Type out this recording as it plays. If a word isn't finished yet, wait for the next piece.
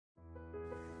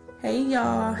Hey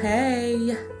y'all,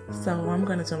 hey! So I'm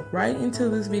gonna jump right into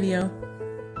this video.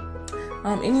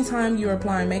 Anytime you're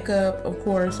applying makeup, of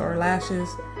course, or lashes,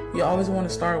 you always want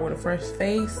to start with a fresh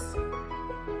face.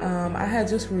 I had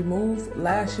just removed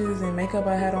lashes and makeup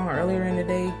I had on earlier in the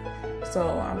day, so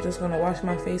I'm just gonna wash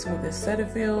my face with this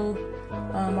Cetaphil.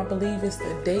 I believe it's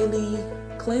the Daily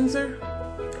Cleanser.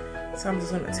 So I'm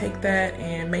just gonna take that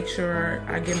and make sure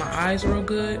I get my eyes real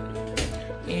good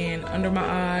and under my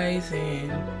eyes,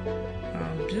 and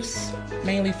just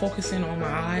mainly focusing on my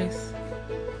eyes.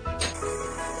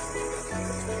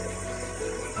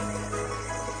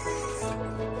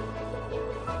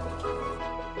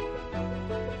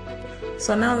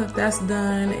 So now that that's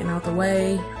done and out the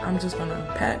way, I'm just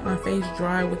gonna pat my face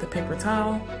dry with a paper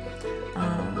towel.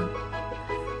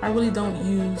 I really don't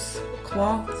use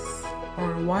cloths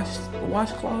or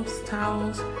washcloths,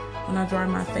 towels when I dry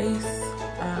my face.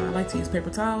 I like to use paper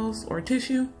towels or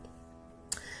tissue.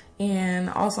 And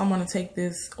also I'm going to take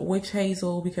this witch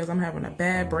hazel because I'm having a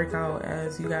bad breakout,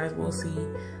 as you guys will see.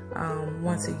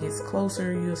 Once it gets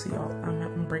closer, you'll see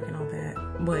I'm breaking all that.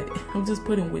 But I'm just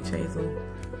putting witch hazel.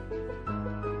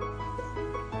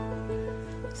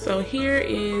 So here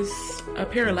is a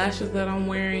pair of lashes that I'm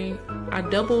wearing. I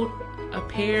doubled a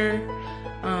pair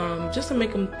just to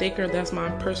make them thicker. That's my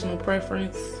personal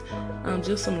preference.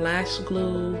 Just some lash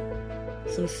glue,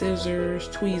 some scissors,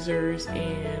 tweezers,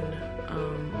 and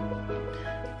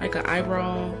like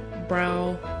an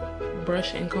brow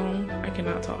brush and comb. I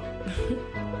cannot talk.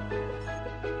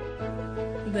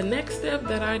 The next step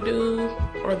that I do,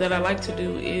 or that I like to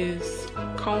do, is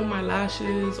comb my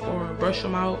lashes or brush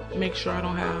them out. Make sure I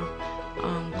don't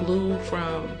have glue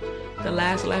from the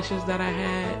last lashes that I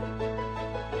had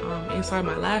inside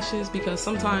my lashes, because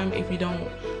sometimes if you don't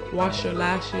wash your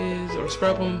lashes or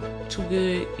scrub them too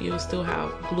good, you'll still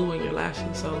have glue in your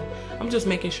lashes. So I'm just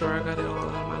making sure I got it all out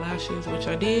of my lashes, which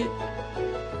I did.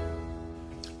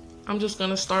 I'm just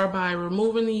gonna start by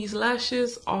removing these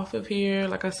lashes off of here.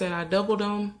 Like I said, I doubled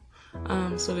them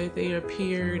so that they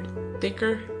appeared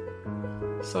thicker.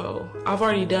 So I've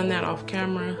already done that off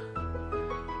camera.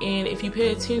 And if you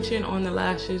pay attention on the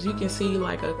lashes, you can see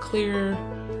like a clear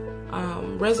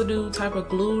residue type of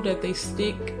glue that they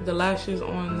stick the lashes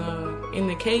on in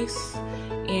the case.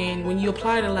 And when you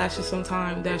apply the lashes,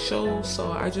 sometimes that shows.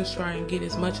 So I just try and get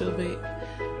as much of it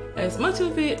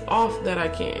off that I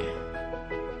can.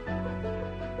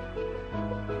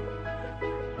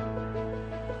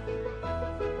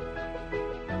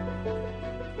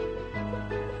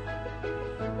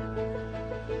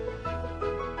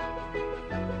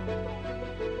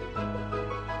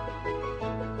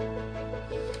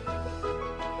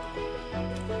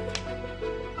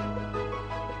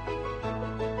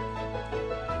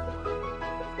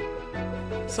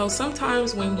 So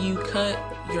sometimes when you cut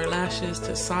your lashes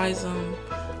to size them,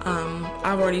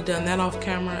 I've already done that off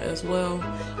camera as well.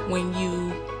 When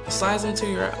you size them to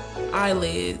your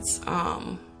eyelids,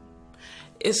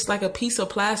 it's like a piece of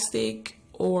plastic,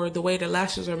 or the way the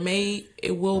lashes are made,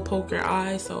 it will poke your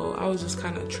eye. So I was just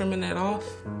kind of trimming that off.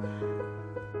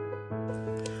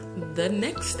 The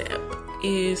next step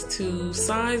is to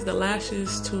size the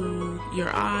lashes to your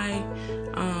eye.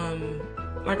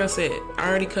 Like I said, I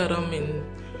already cut them and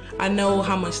I know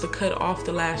how much to cut off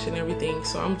the lash and everything,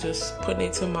 so I'm just putting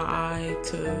it to my eye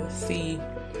to see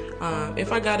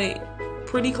if I got it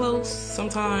pretty close.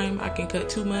 Sometimes I can cut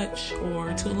too much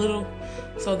or too little,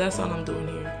 so that's all I'm doing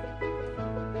here.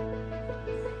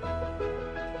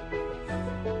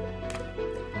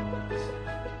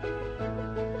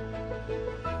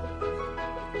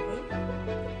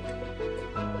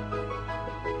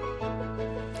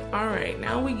 Alright,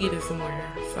 now we get it somewhere.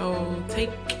 So take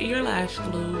your lash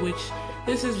glue, which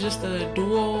this is just a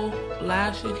dual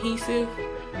lash adhesive.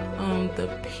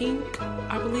 The pink,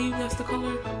 I believe that's the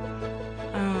color.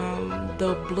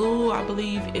 The blue, I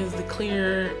believe, is the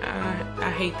clear.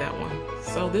 I hate that one.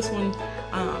 So this one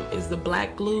is the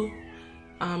black glue.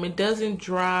 It doesn't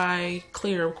dry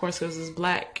clear, of course, because it's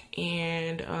black,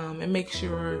 and it makes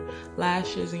your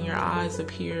lashes and your eyes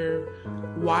appear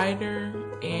wider,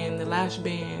 and the lash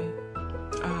band,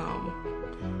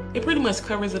 it pretty much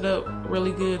covers it up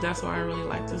really good. That's why I really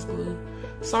like this glue.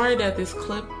 Sorry that this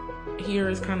clip here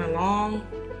is kind of long.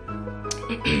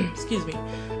 Excuse me.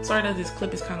 Sorry that this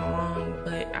clip is kind of long,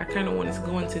 but I kind of wanted to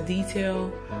go into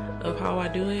detail of how I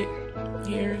do it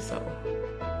here, so.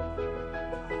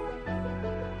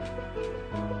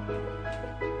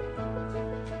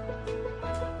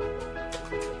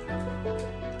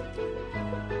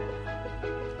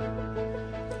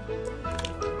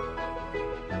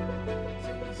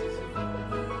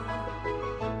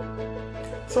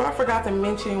 So I forgot to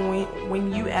mention,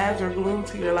 when you add your glue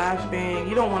to your lash band,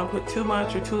 you don't want to put too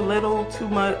much or too little. Too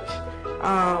much,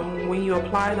 when you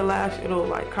apply the lash, it'll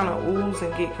like kind of ooze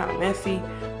and get kind of messy,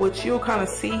 which you'll kind of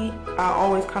see. I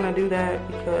always kind of do that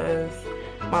because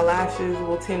my lashes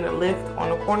will tend to lift on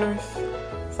the corners.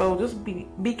 So just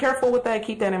be careful with that.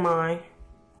 Keep that in mind.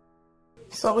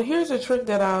 So here's a trick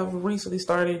that I've recently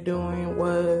started doing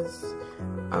was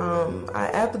I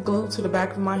add the glue to the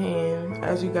back of my hand,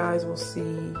 as you guys will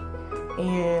see,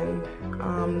 and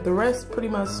the rest pretty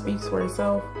much speaks for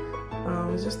itself.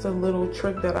 It's just a little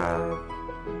trick that I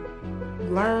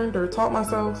learned or taught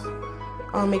myself.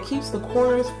 It keeps the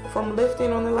corners from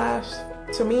lifting on the lash.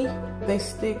 To me, they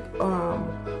stick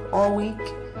all week.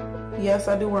 Yes,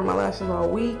 I do wear my lashes all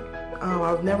week.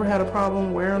 I've never had a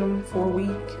problem wearing them for a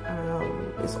week.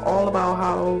 It's all about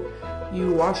how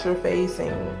you wash your face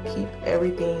and keep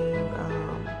everything,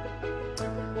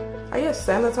 I guess,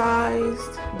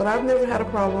 sanitized, but I've never had a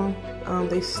problem.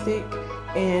 They stick,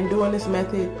 and doing this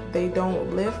method, they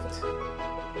don't lift.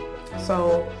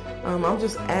 So I'm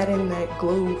just adding that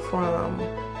glue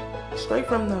straight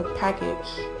from the package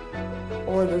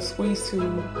or the squeeze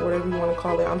tube, whatever you want to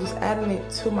call it. I'm just adding it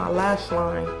to my lash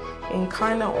line and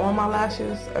kind of on my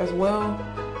lashes as well.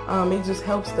 It just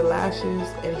helps the lashes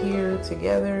adhere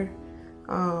together,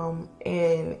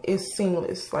 and it's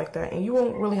seamless like that, and you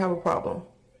won't really have a problem.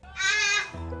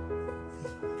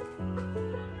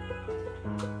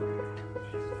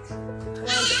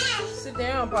 Sit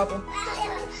down, Papa.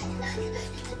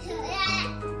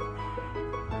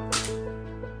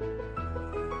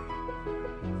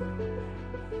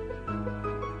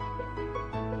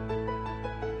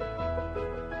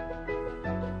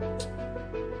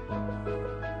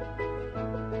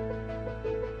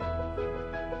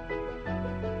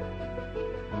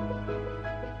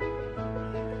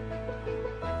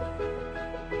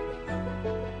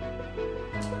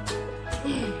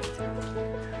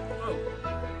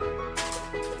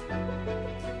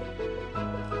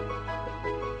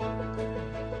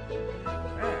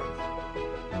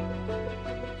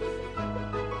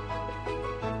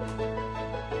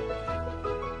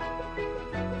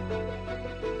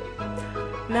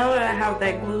 Now that I have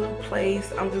that glue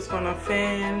placed, I'm just gonna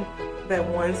fan that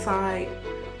one side.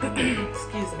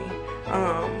 Excuse me.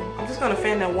 I'm just gonna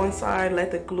fan that one side,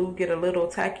 let the glue get a little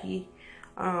tacky.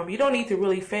 You don't need to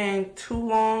really fan too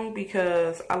long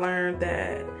because I learned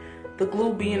that the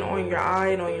glue being on your eye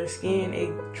and on your skin,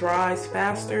 it dries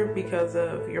faster because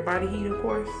of your body heat, of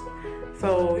course.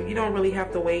 So you don't really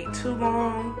have to wait too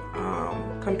long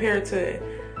compared to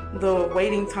the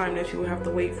waiting time that you would have to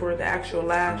wait for the actual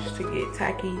lash to get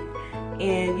tacky.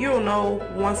 And you'll know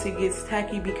once it gets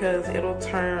tacky because it'll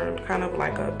turn kind of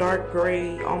like a dark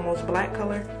gray, almost black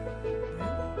color.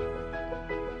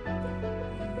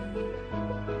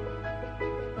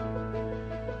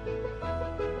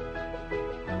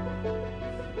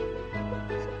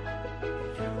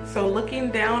 So looking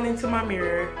down into my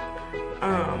mirror,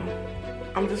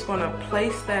 I'm just gonna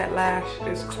place that lash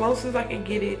as close as I can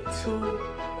get it to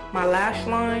my lash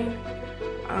line.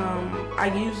 I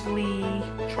usually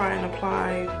try and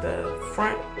apply the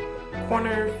front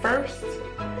corner first.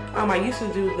 I used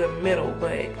to do the middle,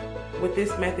 but with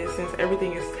this method, since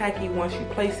everything is tacky, once you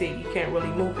place it, you can't really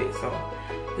move it. So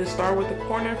just start with the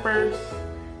corner first,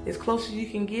 as close as you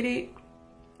can get it,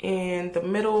 and the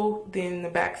middle, then the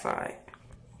back side.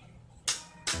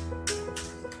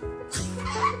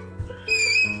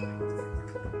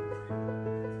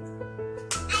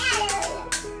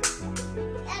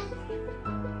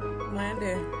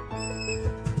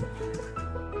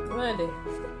 Monday,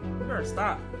 you better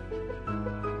stop.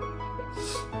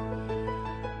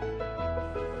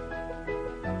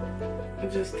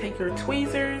 Just take your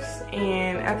tweezers,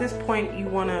 and at this point you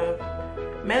want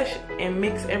to mesh and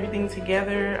mix everything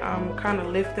together. I'm kind of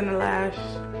lifting the lash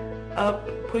up,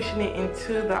 pushing it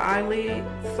into the eyelid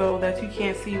so that you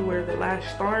can't see where the lash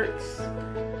starts.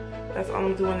 That's all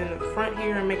I'm doing in the front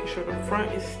here, and making sure the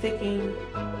front is sticking.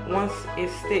 Once it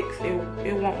sticks,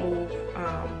 it won't move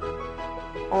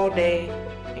all day.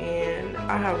 And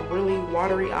I have really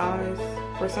watery eyes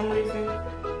for some reason,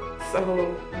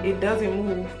 so it doesn't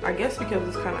move. I guess because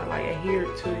it's kind of like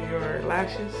adhered to your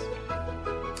lashes.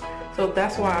 So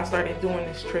that's why I started doing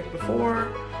this trick.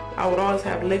 Before, I would always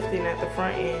have lifting at the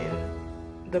front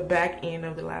and the back end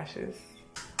of the lashes.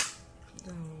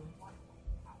 Let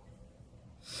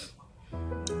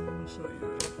me show you.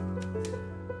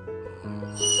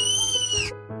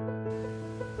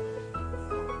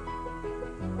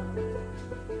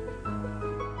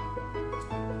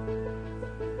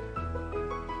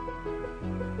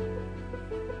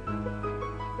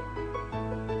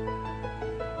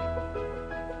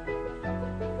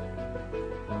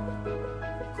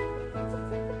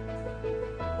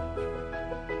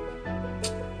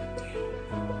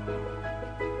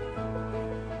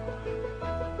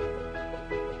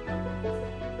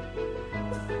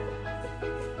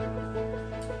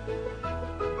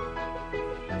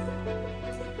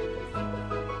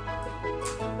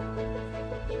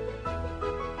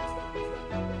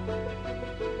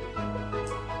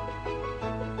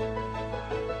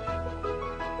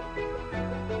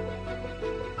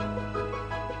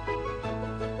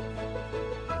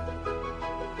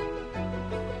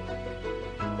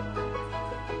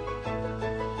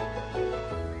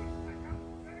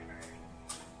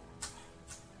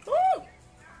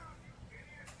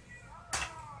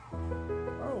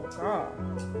 God.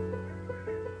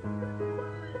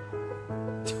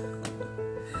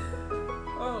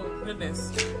 Oh,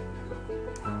 goodness.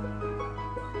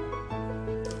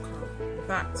 Okay,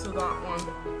 back to that one.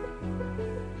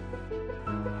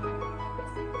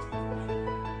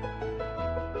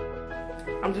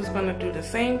 I'm just gonna do the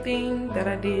same thing that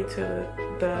I did to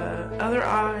the other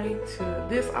eye to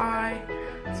this eye,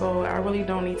 so I really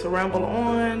don't need to ramble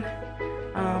on.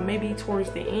 Maybe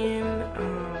towards the end,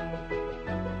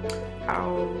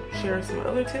 I'll share some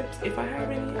other tips if I have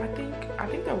any. I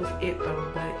think that was it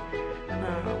though, but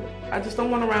I just don't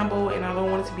want to ramble and I don't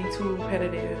want it to be too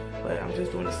repetitive, but I'm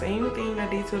just doing the same thing I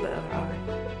did to the other eye.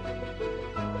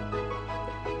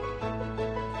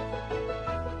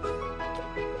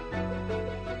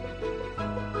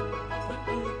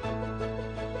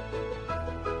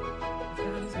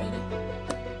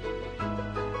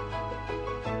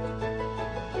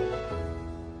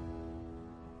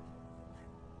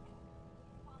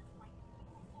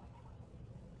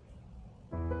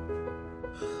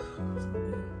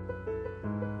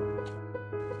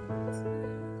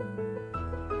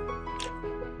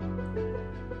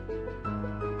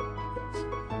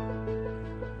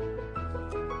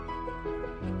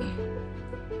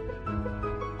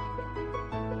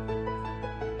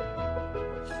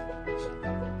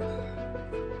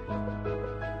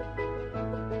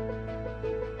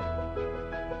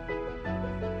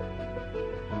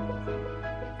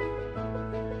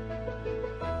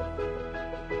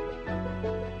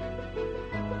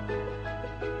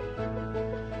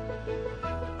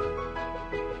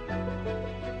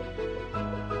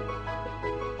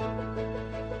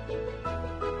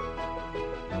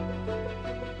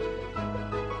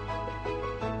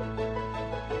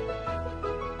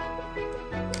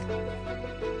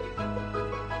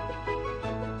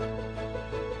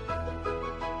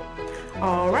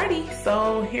 Alrighty,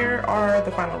 so here are the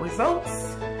final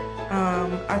results.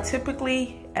 I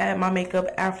typically add my makeup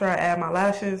after I add my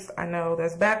lashes. I know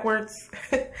that's backwards,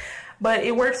 but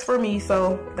it works for me,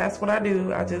 so that's what I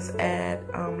do. I just add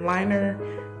liner,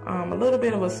 a little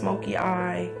bit of a smoky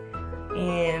eye,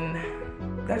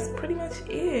 and that's pretty much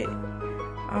it.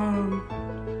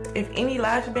 If any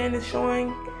lash band is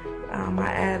showing, I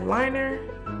add liner,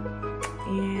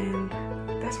 and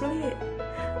that's really it.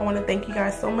 I want to thank you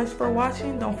guys so much for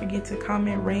watching. Don't forget to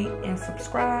comment, rate, and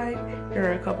subscribe. Here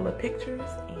are a couple of pictures,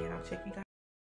 and I'll check you guys.